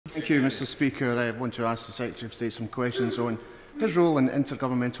Thank you, Mr Speaker. I want to ask the Secretary of State some questions on his role in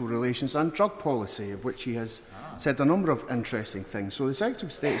intergovernmental relations and drug policy, of which he has said a number of interesting things. So the Secretary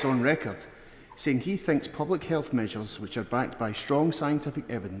of State is on record saying he thinks public health measures which are backed by strong scientific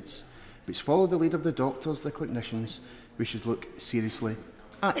evidence, which follow the lead of the doctors, the clinicians, we should look seriously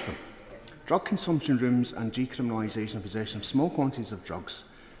at them. Drug consumption rooms and decriminalisation of possession of small quantities of drugs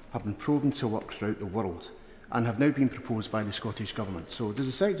have been proven to work throughout the world and have now been proposed by the Scottish Government. So does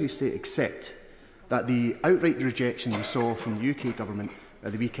the Secretary of State accept that the outright rejection we saw from the UK Government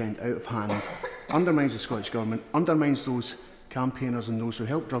at the weekend out of hand undermines the Scottish Government, undermines those campaigners and those who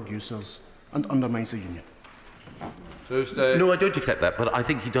help drug users, and undermines the Union? No, I don't accept that, but I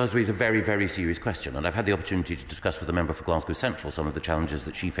think he does raise a very, very serious question, and I've had the opportunity to discuss with the member for Glasgow Central some of the challenges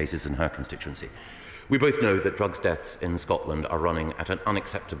that she faces in her constituency. We both know that drugs deaths in Scotland are running at an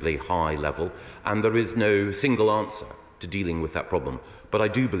unacceptably high level, and there is no single answer to dealing with that problem. But I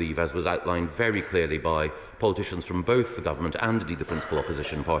do believe, as was outlined very clearly by politicians from both the government and indeed the principal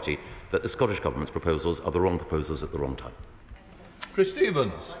opposition party, that the Scottish Government's proposals are the wrong proposals at the wrong time. Chris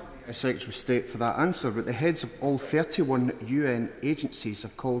Stephens. Secretary of State for that answer, but the heads of all 31 UN agencies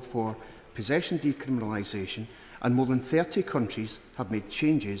have called for possession decriminalisation, and more than 30 countries have made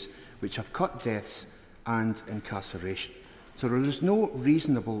changes which have cut deaths and incarceration. So there is no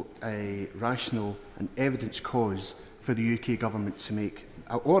reasonable, rational and evidence cause for the UK Government to make,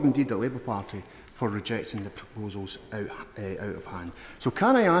 or indeed the Labour Party, for rejecting the proposals out of hand. So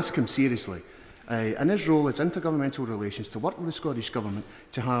can I ask him seriously, in his role as intergovernmental relations, to work with the Scottish Government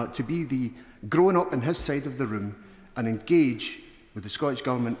to be the grown-up in his side of the room and engage with the Scottish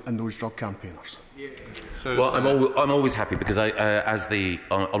Government and those drug campaigners? Well, I'm always happy because, as the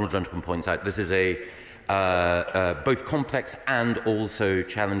honourable gentleman points out, this is a both complex and also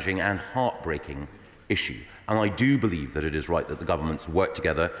challenging and heartbreaking issue. And I do believe that it is right that the governments work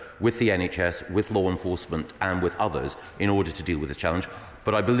together with the NHS, with law enforcement and with others in order to deal with this challenge.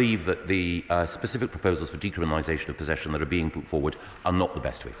 But I believe that the specific proposals for decriminalisation of possession that are being put forward are not the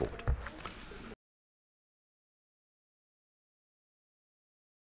best way forward.